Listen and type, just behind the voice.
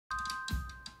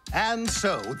And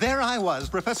so, there I was,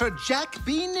 Professor Jack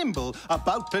B. Nimble,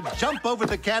 about to jump over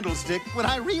the candlestick when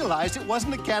I realized it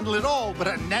wasn't a candle at all, but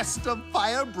a nest of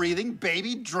fire-breathing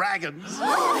baby dragons.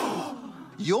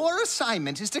 Your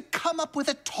assignment is to come up with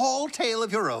a tall tale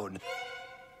of your own.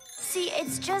 See,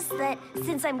 it's just that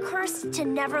since I'm cursed to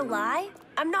never lie,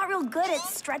 I'm not real good at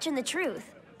stretching the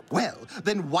truth. Well,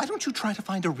 then why don't you try to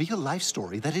find a real-life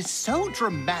story that is so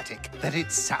dramatic that it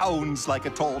sounds like a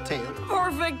tall tale?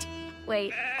 Perfect.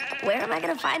 Wait, where am I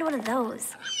gonna find one of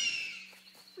those?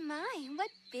 My, what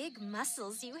big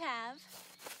muscles you have.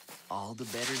 All the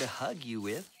better to hug you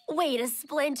with. Wait a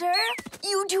Splinter,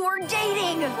 you two are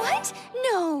dating! What?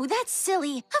 No, that's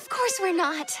silly. Of course we're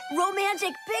not.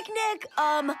 Romantic picnic?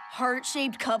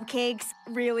 Heart-shaped cupcakes?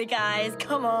 Really, guys,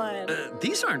 come on.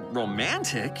 These aren't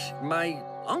romantic. My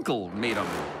uncle made them.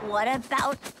 What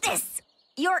about this?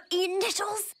 Your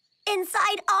initials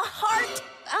inside a heart?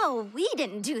 Oh, we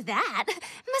didn't do that.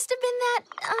 Must have been that,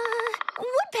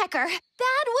 woodpecker.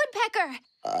 Bad woodpecker.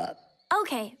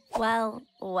 Okay, well,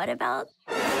 what about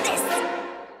this?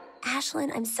 Ashlyn,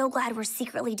 I'm so glad we're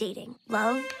secretly dating.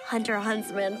 Love, Hunter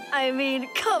Huntsman. I mean,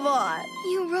 come on.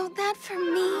 You wrote that for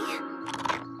me?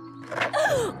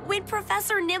 When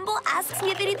Professor Nimble asks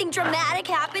me if anything dramatic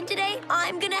happened today,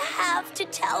 I'm gonna have to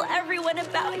tell everyone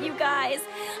about you guys.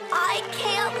 I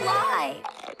can't lie.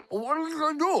 What are you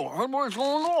gonna do? What's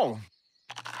going on?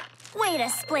 Wait a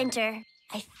Splinter.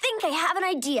 I think I have an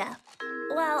idea.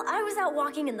 Well, I was out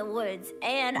walking in the woods,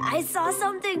 and I saw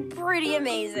something pretty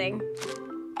amazing.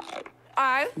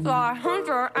 I saw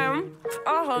Hunter and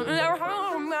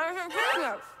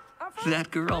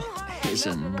That girl is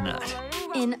a nut.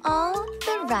 In all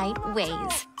the right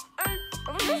ways.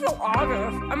 This is so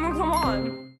obvious. I mean, come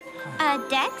on.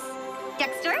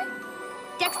 Dexter?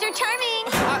 Dexter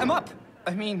Charming! I'm up.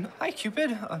 I mean, hi,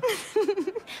 Cupid.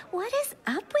 What is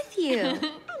up with you?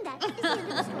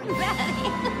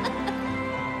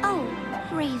 Oh,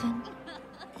 Raven.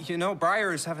 You know,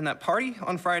 Briar is having that party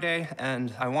on Friday,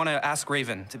 and I want to ask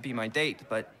Raven to be my date,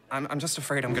 but I'm just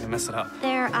afraid I'm gonna mess it up.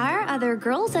 There are other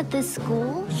girls at this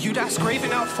school. You'd ask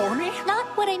Raven out for me? Not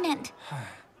what I meant.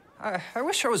 I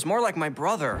wish I was more like my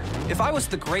brother. If I was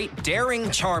the great, daring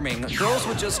Charming, girls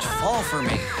would just fall for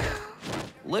me.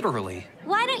 Literally.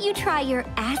 Why don't you try your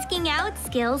asking out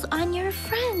skills on your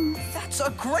friends? That's a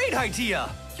great idea!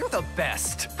 You're the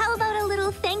best! How about a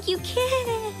little thank you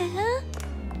kiss?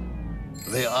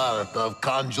 The art of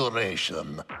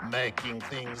conjuration, making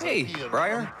things Hey, appear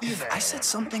Briar, if unthinkable. I said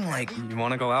something like, you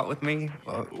want to go out with me,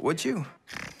 would you?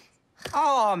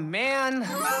 Aw, man.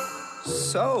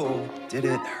 So, did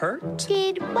it hurt?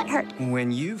 Did what hurt?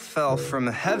 When you fell from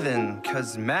heaven,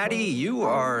 'cause Maddie, you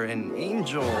are an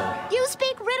angel. You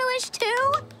speak Riddlish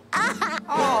too?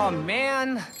 Aw,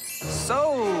 man.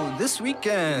 So, this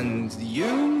weekend, you,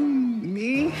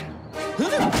 me?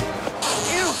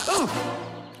 Ew!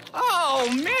 Oh,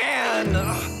 man!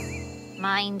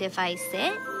 Mind if I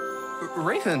sit?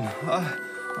 Raven,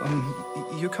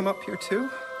 you come up here too?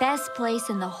 Best place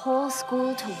in the whole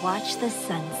school to watch the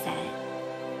sunset.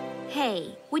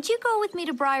 Hey, would you go with me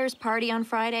to Briar's party on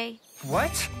Friday?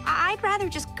 What? I'd rather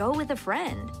just go with a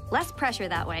friend. Less pressure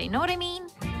that way, know what I mean?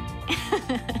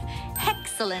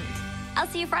 Excellent. I'll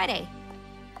see you Friday.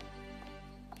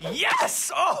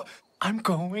 Yes! Oh, I'm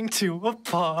going to a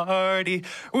party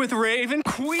with Raven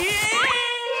Queen!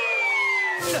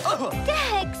 Oh,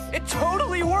 Dex! it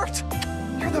totally worked!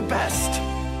 You're the best!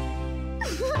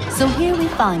 So here we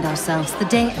find ourselves the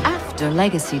day after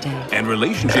Legacy Day. And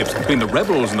relationships between the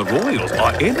rebels and the royals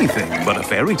are anything but a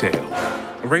fairy tale.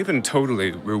 Raven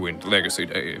totally ruined Legacy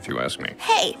Day, if you ask me.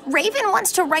 Hey, Raven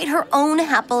wants to write her own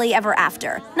happily ever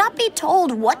after, not be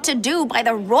told what to do by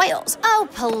the royals. Oh,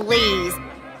 please.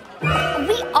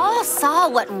 We all saw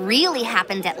what really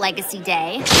happened at Legacy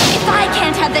Day. If I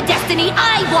can't have the destiny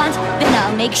I want, then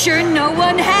I'll make sure no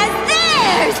one has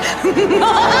theirs!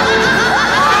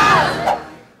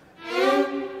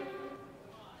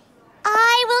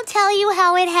 I will tell you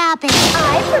how it happened.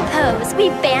 I propose we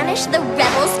banish the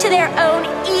rebels to their own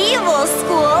evil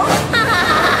school.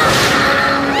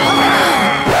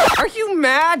 Are you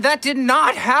mad? That did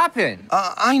not happen!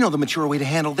 I know the mature way to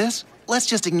handle this. Let's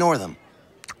just ignore them.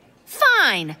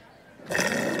 Fine.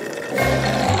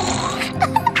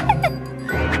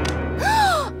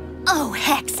 Oh,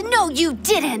 Hex, no you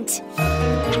didn't.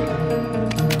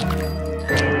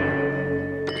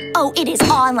 Oh, it is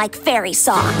on like fairy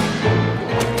song.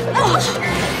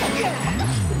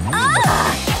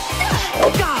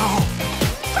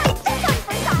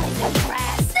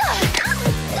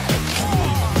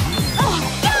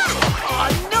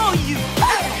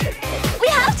 We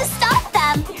have to stop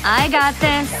them. I got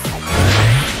this.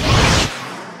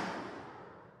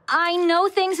 I know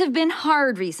things have been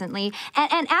hard recently, and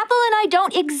Apple and I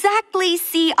don't exactly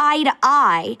see eye to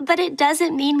eye. But it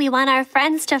doesn't mean we want our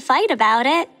friends to fight about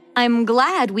it. I'm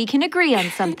glad we can agree on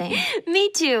something. Me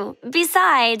too.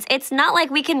 Besides, it's not like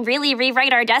we can really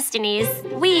rewrite our destinies.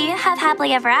 We have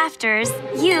happily ever afters.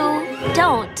 You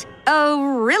don't.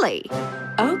 Oh, really?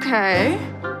 Okay.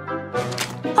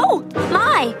 Oh,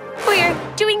 my! We're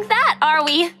doing that, are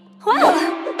we? Well...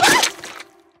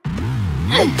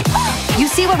 You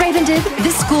see what Raven did?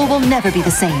 This school will never be the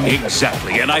same.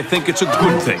 Exactly, and I think it's a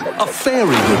good thing. A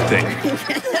very good thing.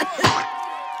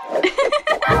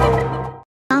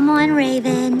 Come on,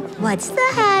 Raven. What's the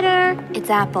hatter? It's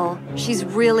Apple. She's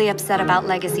really upset about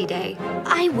Legacy Day.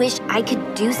 I wish I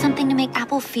could do something to make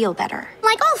Apple feel better.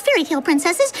 Like all fairy tale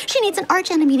princesses, she needs an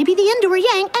archenemy to be the end to her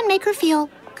yang and make her feel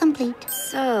complete.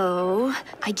 So,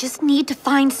 I just need to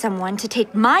find someone to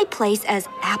take my place as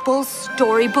Apple's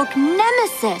storybook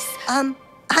nemesis.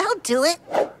 I'll do it.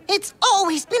 It's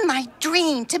always been my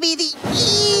dream to be the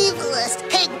evilest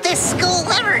pig this school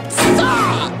ever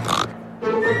saw.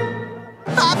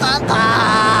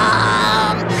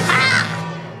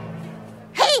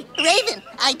 Hey, Raven,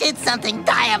 I did something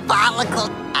diabolical.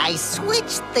 I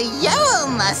switched the yellow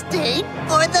mustard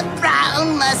for the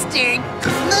brown mustard.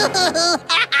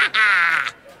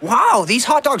 Wow, these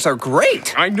hot dogs are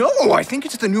great. I know, I think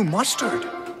it's the new mustard.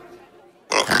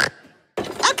 Okay.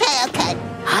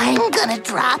 I'm gonna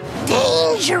drop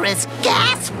dangerous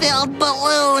gas-filled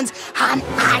balloons on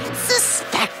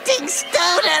unsuspecting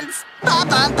students.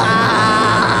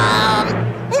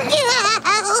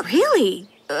 Really?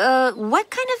 What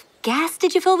kind of gas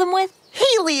did you fill them with?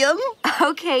 Helium.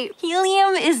 Okay,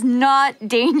 helium is not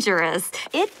dangerous.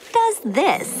 It does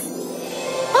this.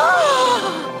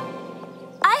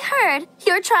 I heard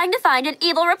you're trying to find an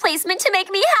evil replacement to make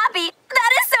me happy.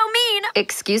 That is so mean.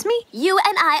 Excuse me? You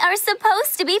and I are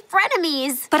supposed to be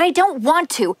frenemies. But I don't want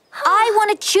to. I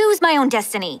want to choose my own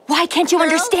destiny. Why can't you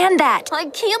understand that? I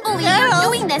can't believe you're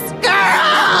doing this.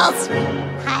 Girls!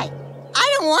 Hi.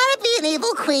 I don't want to be an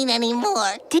evil queen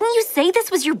anymore. Didn't you say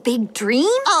this was your big dream?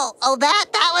 Oh, that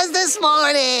was this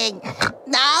morning.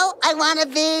 Now I want to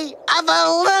be a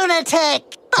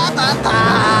lunatic.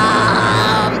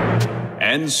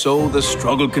 And so the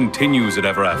struggle continues at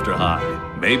Ever After High.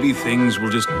 Maybe things will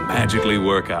just magically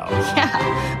work out.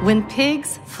 Yeah, when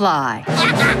pigs fly.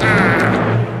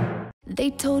 They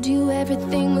told you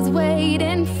everything was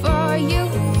waiting for you.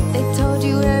 They told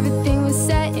you everything was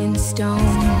set in stone.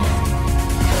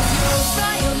 You're a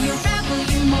royal, you rebel,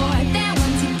 you're more than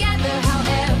one together.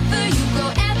 However you go,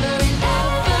 ever and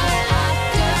ever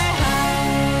after high.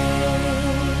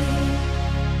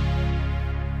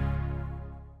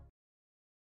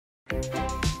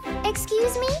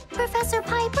 Excuse me, Professor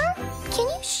Piper? Can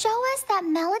you show us that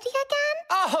melody again?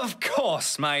 Of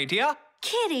course, my dear.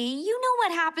 Kitty, you know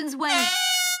what happens when...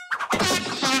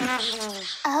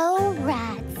 Oh,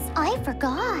 rats. I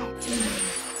forgot. Raven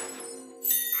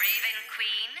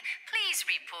Queen, please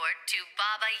report to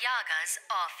Baba Yaga's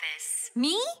office.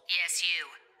 Me? Yes, you.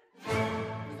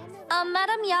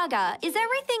 Madam Yaga, is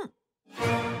everything...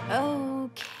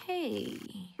 okay?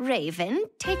 Raven,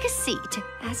 take a seat.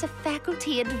 As a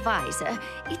faculty advisor,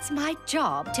 it's my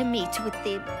job to meet with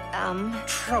the,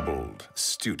 troubled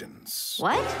students.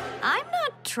 What? I'm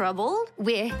not troubled.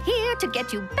 We're here to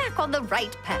get you back on the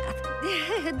right path.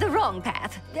 The wrong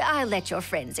path. I'll let your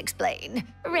friends explain.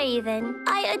 Raven,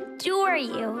 I adore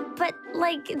you. But,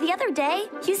 like, the other day,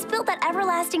 you spilled that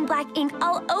everlasting black ink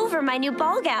all over my new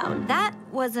ball gown. That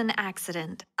was an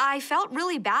accident. I felt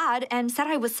really bad and said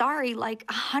I was sorry like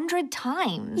 100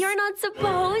 times. You're not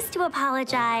supposed to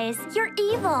apologize. You're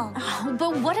evil. Oh,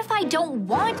 but what if I don't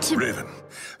want to? Raven,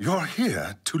 you're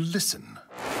here to listen.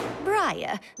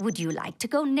 Briar, would you like to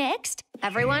go next?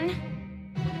 Everyone,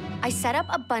 I set up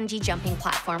a bungee jumping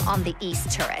platform on the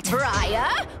east turret. Briar,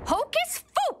 hocus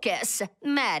focus.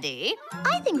 Maddie?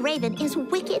 I think Raven is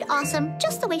wicked awesome,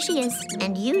 just the way she is.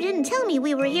 And you didn't tell me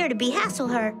we were here to be-hassle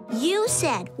her. You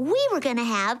said we were gonna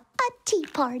have a tea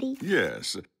party.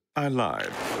 Yes, I lied.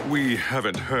 We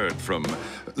haven't heard from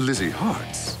Lizzie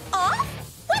Hartz. Off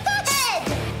with the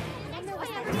head!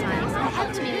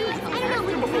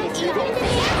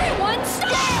 Everyone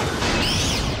stop!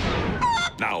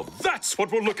 Now that's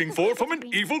what we're looking for from an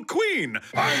evil queen.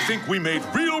 I think we made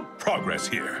real progress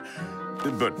here.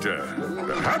 But,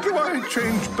 how do I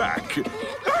change back?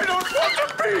 I don't want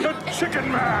to be a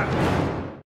chicken man!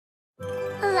 La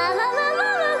la la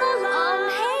la la la la.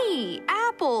 Hey,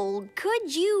 Apple,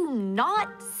 could you not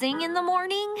sing in the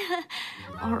morning?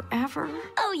 or ever.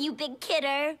 Oh, you big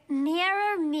kidder.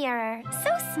 Mirror, mirror,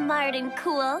 so smart and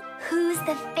cool. Who's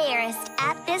the fairest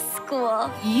at this school?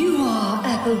 You are,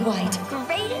 Applewhite.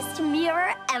 Greatest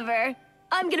mirror ever.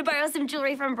 I'm gonna borrow some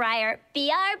jewelry from Briar.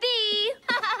 BRB!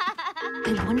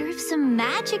 I wonder if some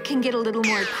magic can get a little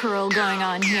more curl going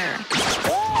on here.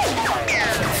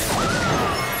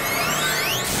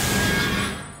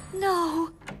 No.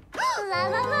 La la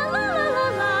la la la la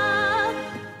la.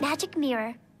 Magic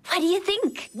mirror. What do you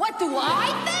think? What do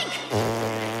I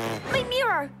think? My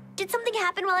mirror. Did something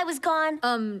happen while I was gone?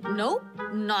 Nope.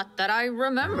 Not that I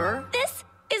remember. This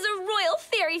is a royal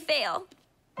fairy fail.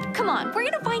 Come on, we're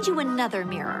gonna find you another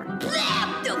mirror.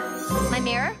 My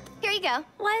mirror? Here you go.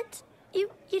 What? You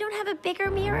don't have a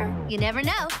bigger mirror? You never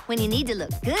know when you need to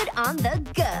look good on the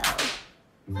go.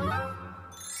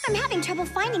 I'm having trouble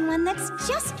finding one that's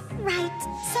just right.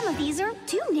 Some of these are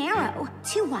too narrow,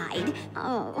 too wide.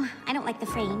 Oh, I don't like the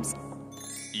frames.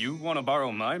 You want to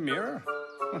borrow my mirror?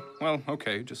 Well,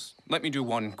 okay, just let me do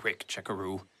one quick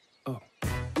checkaroo. Oh,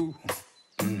 ooh.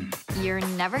 You're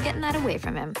never getting that away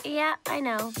from him. Yeah, I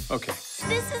know. Okay.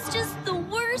 This is just the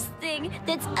worst thing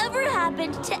that's ever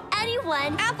happened to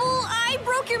anyone. Apple, I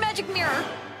broke your magic mirror.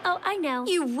 Oh, I know.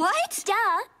 You what?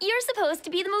 Duh! You're supposed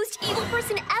to be the most evil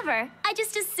person ever. I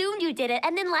just assumed you did it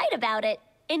and then lied about it.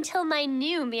 Until my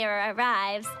new mirror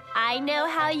arrives. I know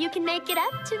how you can make it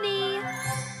up to me.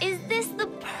 Is this the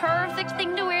perfect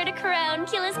thing to wear to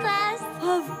Crown-Killer's class?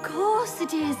 Of course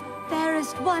it is.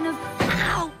 Fairest one of...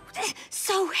 Ow!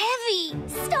 So heavy!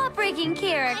 Stop breaking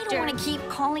character. I don't want to keep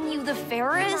calling you the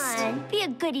fairest. Come on, be a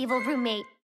good evil roommate.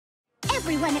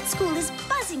 Everyone at school is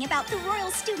buzzing about the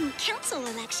Royal Student Council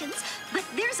elections, but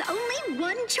there's only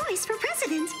one choice for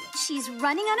president. She's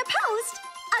running unopposed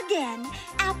again.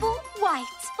 Applewhite.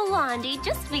 Blondie,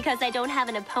 just because I don't have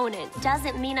an opponent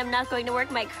doesn't mean I'm not going to work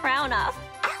my crown off.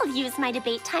 I'll use my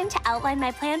debate time to outline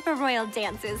my plan for royal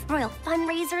dances, royal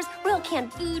fundraisers, royal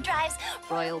canned food drives,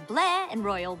 Royal blah and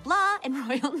royal blah and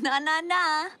royal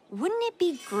na-na-na. Wouldn't it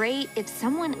be great if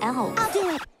someone else... I'll do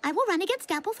it. I will run against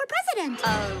Apple for president.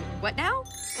 What now?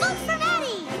 Vote for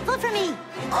Maddie. Vote for me.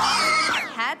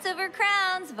 Hats over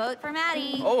crowns. Vote for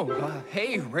Maddie. Oh,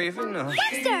 hey, Raven.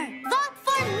 Dexter, vote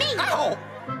for me. Ow!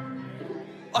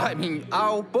 I mean,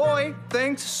 oh boy,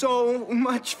 thanks so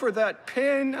much for that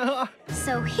pin.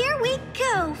 So here we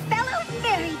go, fellow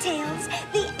fairy tales.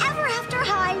 The Ever After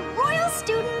High Royal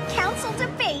Student Council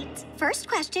debate. First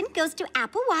question goes to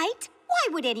Applewhite. Why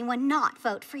would anyone not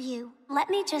vote for you? Let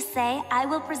me just say, I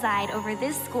will preside over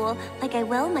this school like I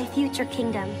will my future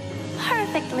kingdom.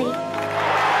 Perfectly.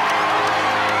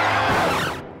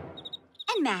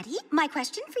 And Maddie, my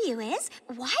question for you is,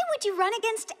 why would you run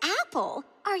against Apple?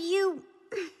 Are you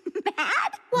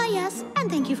mad? Why, yes, and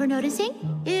thank you for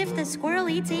noticing. If the squirrel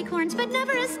eats acorns but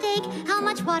never a steak, how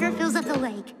much water fills up the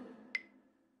lake?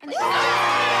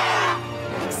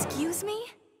 Excuse me?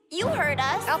 You heard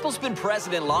us. Apple's been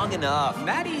president long enough.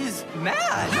 Maddie's mad.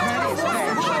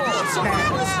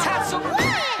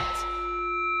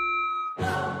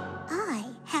 I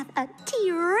have a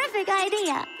terrific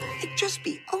idea. It'd just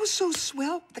be oh so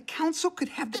swell. The council could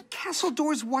have the castle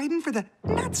doors widen for the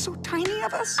not so tiny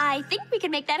of us. I think we can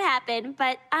make that happen,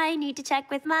 but I need to check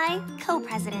with my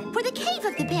co-president. For the cave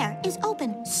of the bear is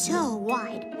open so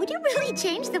wide. Would you really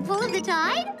change the pull of the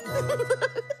tide?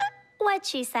 What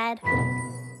she said.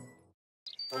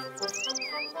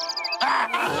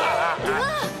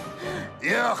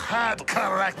 You heard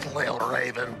correctly,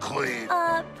 Raven Queen.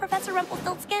 Professor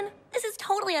Rumpelstiltskin, this is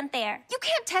totally unfair. You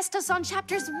can't test us on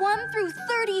chapters 1 through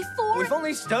 34. We've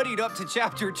only studied up to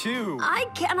chapter 2. I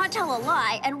cannot tell a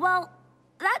lie, and well,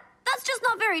 that's just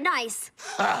not very nice.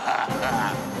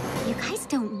 You guys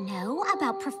don't know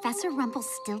about Professor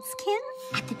Rumpelstiltskin?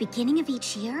 At the beginning of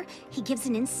each year, he gives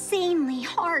an insanely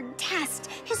hard test.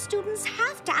 His students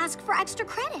have to ask for extra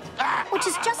credit, which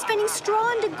is just spinning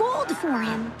straw into gold for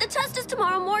him. The test is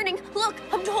tomorrow morning. Look,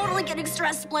 I'm totally getting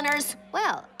stress splinters.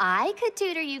 Well, I could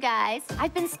tutor you guys.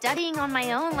 I've been studying on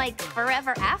my own like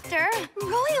forever after.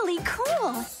 Royally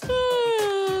cool.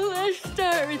 Let's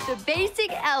start with the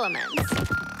basic elements.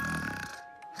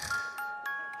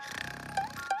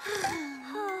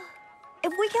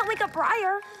 If we can't wake up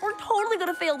Briar, we're totally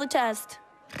gonna fail the test.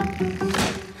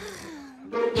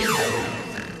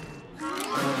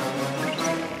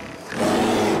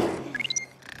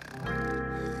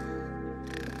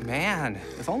 Man,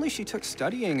 if only she took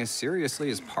studying as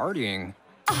seriously as partying.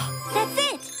 Oh, that's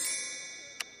it!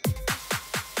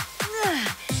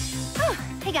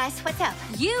 Hey guys, what's up?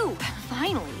 You,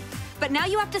 finally. But now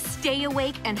you have to stay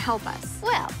awake and help us.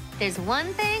 Well, there's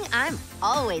one thing I'm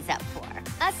always up for.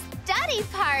 A study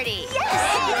party!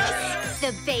 Yes!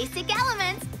 The basic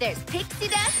elements. There's pixie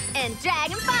dust and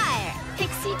dragon fire.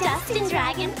 Pixie dust and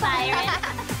dragon fire.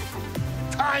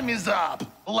 Time is up.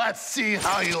 Let's see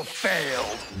how you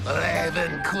failed.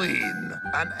 Raven Queen.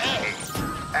 An A.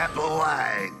 Apple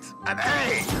White. An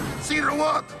A. Cedar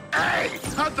Wood. A.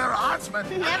 Hunter Huntsman.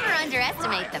 Never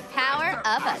underestimate the power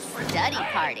of a study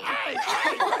party.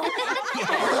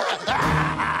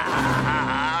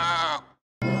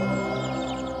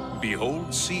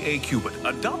 Behold C.A. Cupid,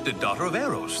 adopted daughter of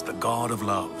Eros, the god of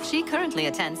love. She currently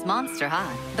attends Monster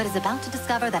High, but is about to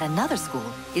discover that another school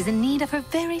is in need of her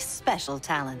very special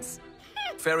talents.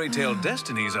 Fairy tale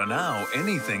destinies are now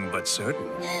anything but certain.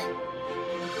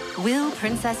 Will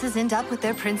princesses end up with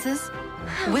their princes?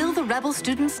 Will the rebel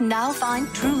students now find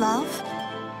true love?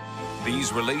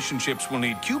 These relationships will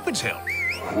need Cupid's help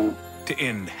to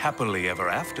end happily ever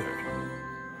after.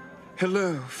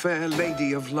 Hello, fair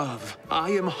lady of love.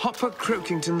 I am Hopper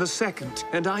Croakington II,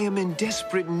 and I am in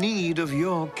desperate need of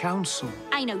your counsel.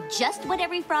 I know just what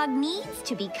every frog needs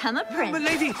to become a prince. But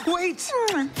lady, wait!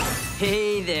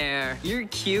 Hey there, you're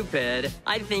Cupid.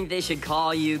 I think they should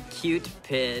call you Cute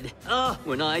Pid.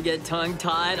 When I get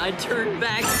tongue-tied, I turn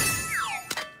back.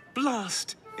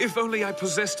 Blast! If only I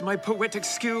possessed my poetic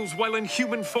skills while in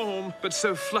human form, but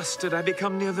so flustered I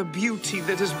become near the beauty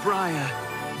that is Briar.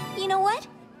 You know what?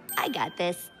 I got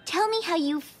this. Tell me how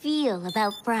you feel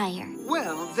about Briar.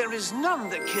 Well, there is none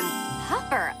that can...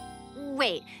 Hopper,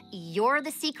 wait, you're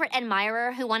the secret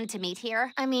admirer who wanted to meet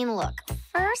here? I mean, look,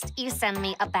 first you send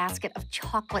me a basket of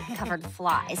chocolate-covered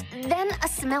flies, then a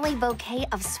smelly bouquet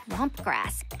of swamp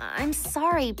grass. I'm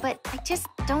sorry, but I just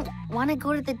don't want to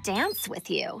go to the dance with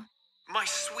you. My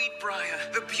sweet Briar,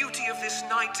 the beauty of this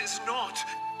night is naught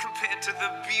compared to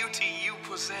the beauty you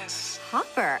possess.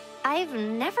 Hopper, I've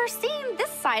never seen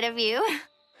this side of you.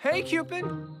 Hey, Cupid.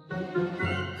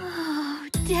 Oh,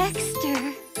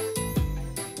 Dexter.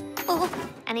 Oh,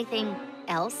 anything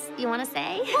else you want to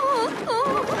say?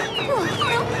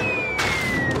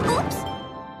 Oops.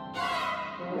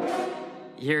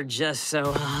 You're just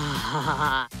so...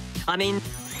 I mean...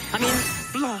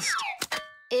 Blast!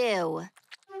 Ew.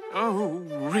 Oh,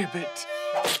 ribbit.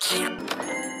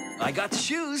 I got the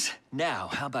shoes. Now,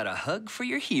 how about a hug for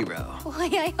your hero? Why,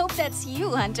 I hope that's you,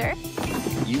 Hunter.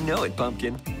 You know it,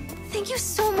 Pumpkin. Thank you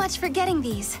so much for getting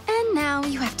these. And now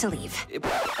you have to leave.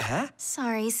 Huh?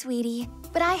 Sorry, sweetie,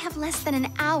 but I have less than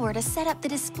an hour to set up the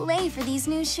display for these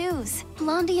new shoes.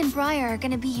 Blondie and Briar are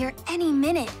gonna be here any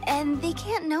minute, and they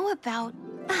can't know about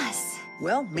us.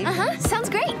 Well, maybe. Sounds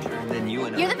great. And then you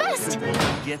and You're I the best.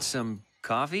 get some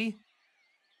coffee,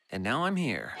 and now I'm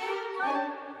here.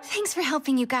 Thanks for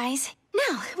helping, you guys.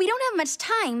 Now, we don't have much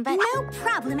time, but... No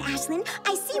problem, Ashlyn.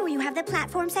 I see where you have the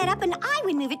platform set up, and I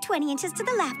would move it 20 inches to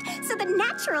the left, so the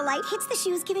natural light hits the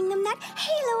shoes, giving them that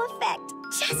halo effect.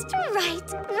 Just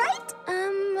right, right?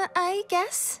 I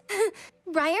guess.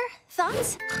 Briar,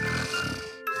 thoughts?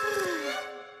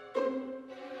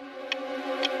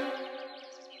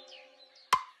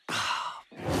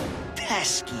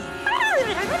 Pesky.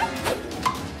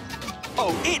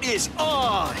 Oh, it is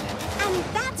on! And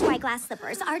that's why glass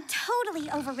slippers are totally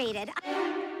overrated.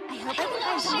 I hope I can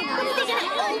find something else. What are they gonna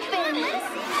open?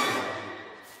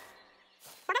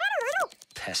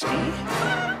 Pesky?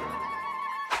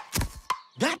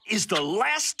 That is the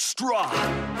last straw!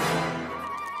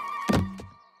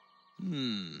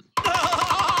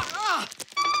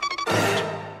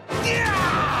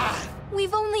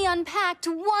 We've only unpacked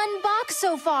one box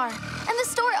so far, and the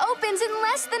store opens in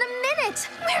less than a minute.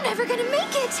 We're never gonna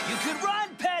make it. You could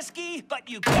run, Pesky, but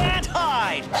you can't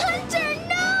hide! Hunter,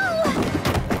 no!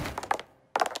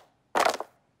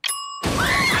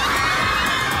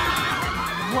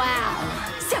 Wow.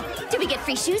 So, do we get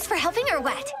free shoes for helping or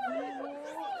what?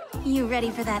 You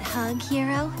ready for that hug,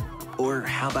 hero? Or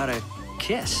how about a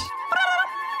kiss?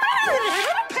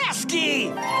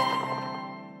 Pesky!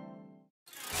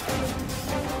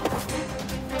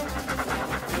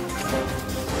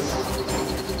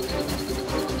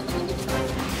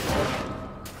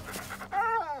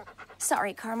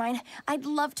 Sorry, Carmine. I'd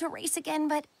love to race again,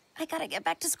 but I gotta get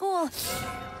back to school.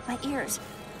 My ears.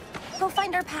 Go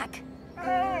find our pack.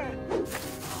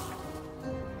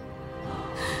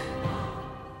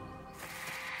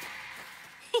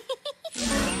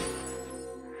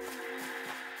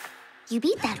 You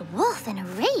beat that wolf in a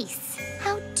race.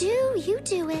 How do you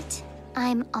do it?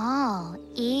 I'm all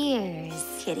ears.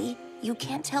 Kitty, you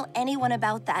can't tell anyone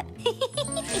about that.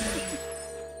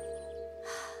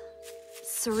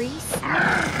 Cerise?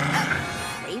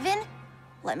 Raven?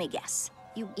 Let me guess.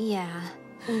 Yeah.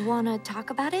 Wanna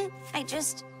talk about it? I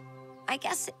I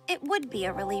guess it would be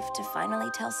a relief to finally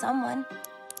tell someone.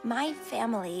 My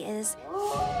family is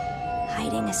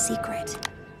hiding a secret.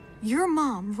 Your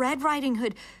mom, Red Riding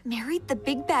Hood, married the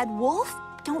big bad wolf?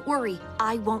 Don't worry,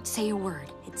 I won't say a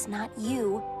word. It's not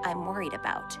you I'm worried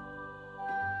about.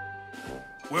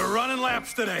 We're running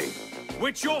laps today,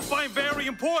 which you'll find very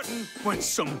important when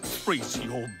some crazy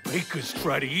old bakers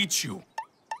try to eat you.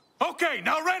 Okay,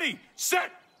 now ready,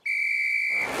 set!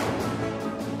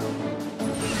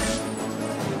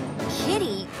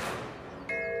 Kitty.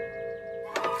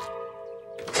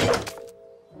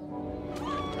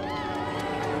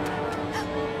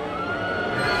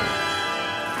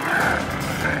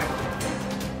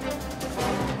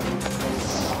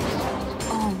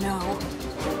 Oh no.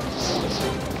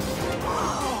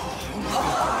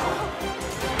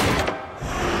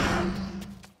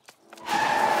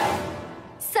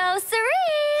 So,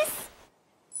 Cerise!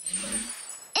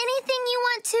 Anything you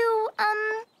want to,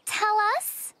 tell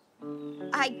us?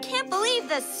 I can't believe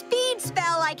the speed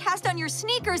spell I cast on your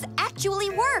sneakers actually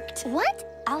worked.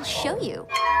 What? I'll show you.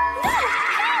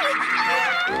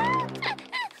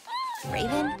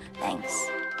 Raven, thanks.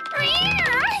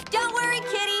 Don't worry,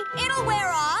 Kitty. It'll wear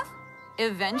off.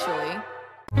 Eventually.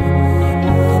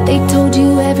 They told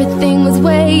you everything was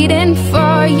waiting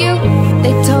for you.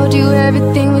 They told you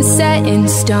everything was set in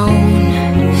stone.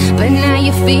 But now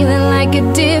you're feeling like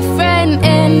a different